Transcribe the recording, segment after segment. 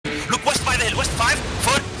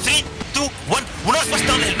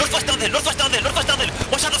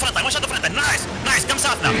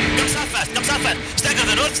spread. Stagger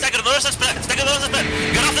the north and spread. Stagger the north and spread.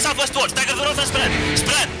 Get off the southwest wall. Stagger the north and spread.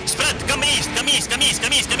 Spread. Come east.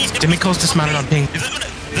 Jimmy calls dismounted on ping. They're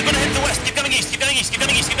gonna hit the west. Keep coming east.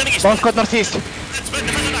 Bounce code northeast. Spread.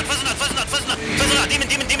 Fuzz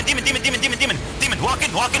Demon. Walk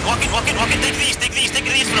in. Take the east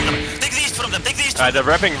from them. They're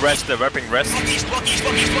wrapping rest. Walk east. Look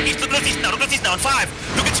northeast now. In 5.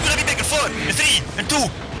 Look, it's gonna be big. In 4. In 3. In 2.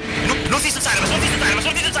 Northeast inside of us.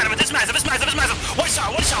 It's massive. One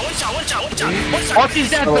shot. Archie's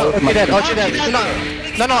dead though. Archie dead.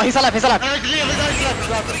 No, he's alive. Spread.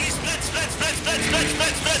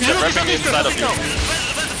 They're wrapping inside of you.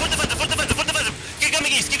 Keep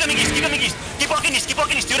coming east. Keep walking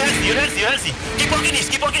east. You're healthy. Keep walking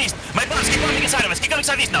east. My bombs keep coming inside of us. Keep coming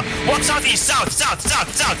southeast now. Walk southeast. South.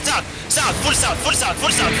 Full south.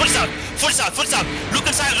 Look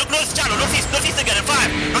inside. Look north channel. Northeast again in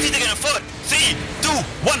 5. Northeast again in 4. 3, 2,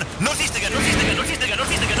 1. Northeast again.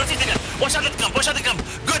 Watch out the camp.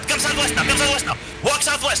 Good. Come southwest now. Walk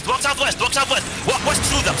southwest. Walk west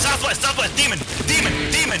through them. Southwest. Demon.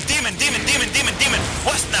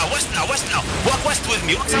 West now. Walk west with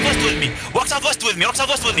me. Walk southwest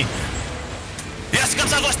with me. Yes, come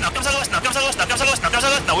southwest now. We're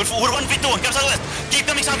 1v2 and come southwest. Keep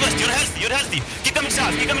coming southwest. You're healthy. Keep coming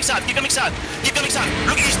south.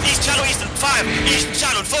 Look east shallow east. 5. East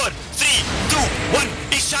shallow. 4, 3, 2, 1.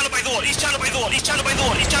 East shallow by the wall.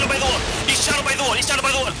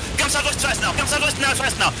 Come southwest fast now.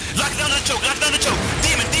 Lock down the choke.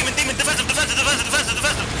 Demon. Defense from the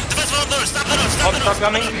north. Stop the north.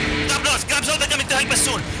 Coming. Stop north. Grab shoulder coming to help us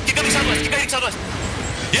soon. Keep coming southwest.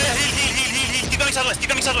 Yeah, heal. Keep coming southwest. We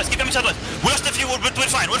lost a few, we're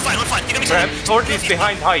fine. Keep coming southwest. Horde is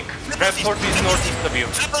behind hike. Horde is northeast of you.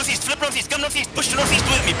 Flip northeast. Come northeast. Push to northeast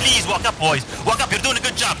with me. Please walk up, boys. You're doing a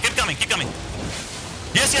good job. Keep coming.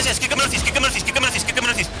 Yes. Keep coming northeast.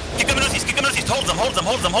 Hold them. Hold them.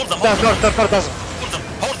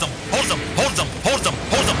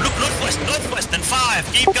 Look northwest and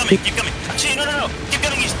 5. Keep coming. Actually, no. Keep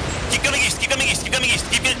coming east.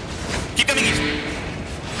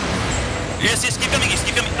 Yes, keep coming east.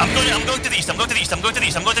 I'm going to the east.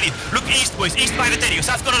 Look east, boys. East by the Teddy.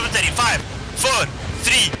 South corner of the Teddy. 5, 4,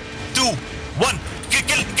 3, 2, 1.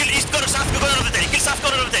 Kill east corner, south corner of the Teddy. Kill south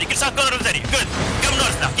corner of the Teddy. Good. Come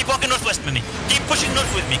north now. Keep walking northwest with me. Keep pushing north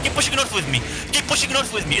with me. It's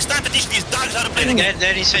time to teach these dogs how to play the game.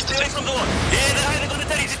 Stay away from the wall. Yeah, they're hiding on the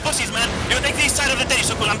Teddy. These pussies, man. You take the east side of the Teddy.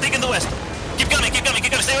 So cool. I'm taking the west. Keep coming.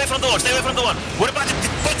 Stay away from the wall. We're about to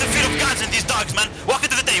put the fear of gods in these dogs, man. Walk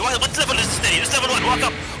into the Teddy. What level is this Teddy? It's level 1. Walk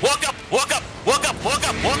up. Walk in.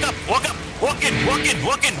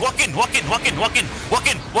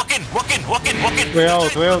 Way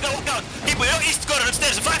out. Walk out. Keep east corner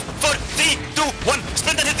upstairs. 5, 4, 3, 2, 1.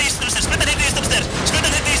 Sprint and hit the east of the stairs.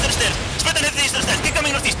 Keep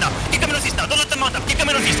coming northeast now. Don't let them mount up. Keep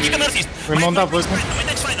coming northeast. We mount up, boys.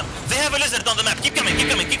 They have a lizard on the map. Keep coming.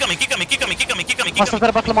 Master,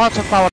 better battle him out of power.